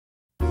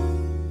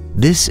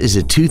This is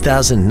a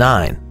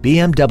 2009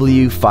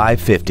 BMW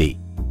 550.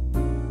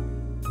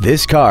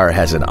 This car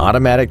has an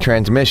automatic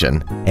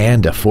transmission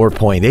and a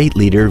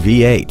 4.8-liter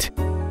V8.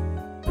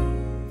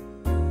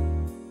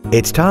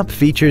 Its top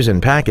features and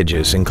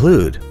packages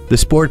include the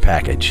Sport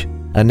Package,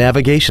 a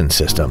navigation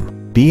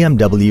system,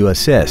 BMW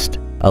Assist,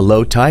 a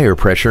low tire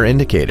pressure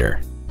indicator,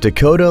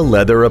 Dakota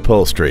leather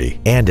upholstery,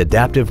 and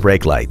adaptive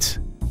brake lights.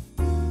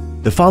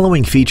 The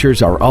following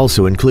features are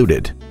also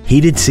included: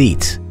 heated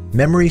seats,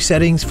 memory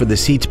settings for the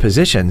seat's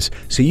positions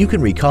so you can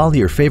recall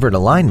your favorite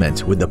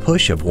alignments with the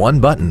push of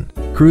one button,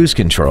 cruise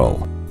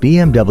control,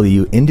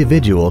 BMW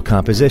individual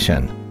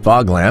composition,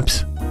 fog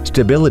lamps,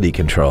 stability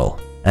control,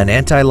 an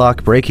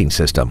anti-lock braking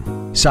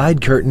system, side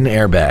curtain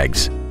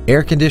airbags,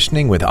 air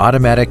conditioning with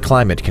automatic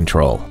climate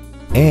control,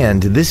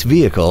 and this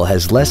vehicle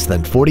has less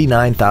than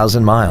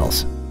 49,000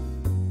 miles.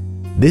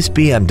 This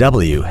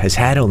BMW has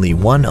had only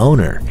one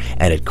owner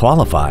and it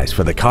qualifies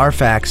for the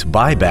Carfax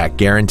buyback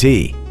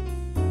guarantee.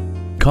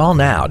 Call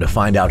now to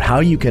find out how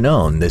you can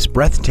own this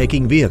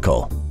breathtaking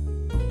vehicle.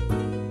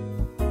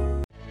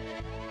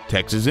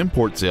 Texas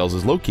Import Sales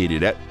is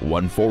located at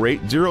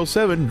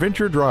 14807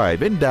 Venture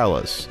Drive in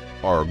Dallas.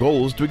 Our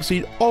goal is to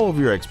exceed all of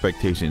your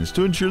expectations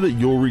to ensure that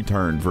you'll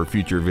return for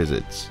future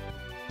visits.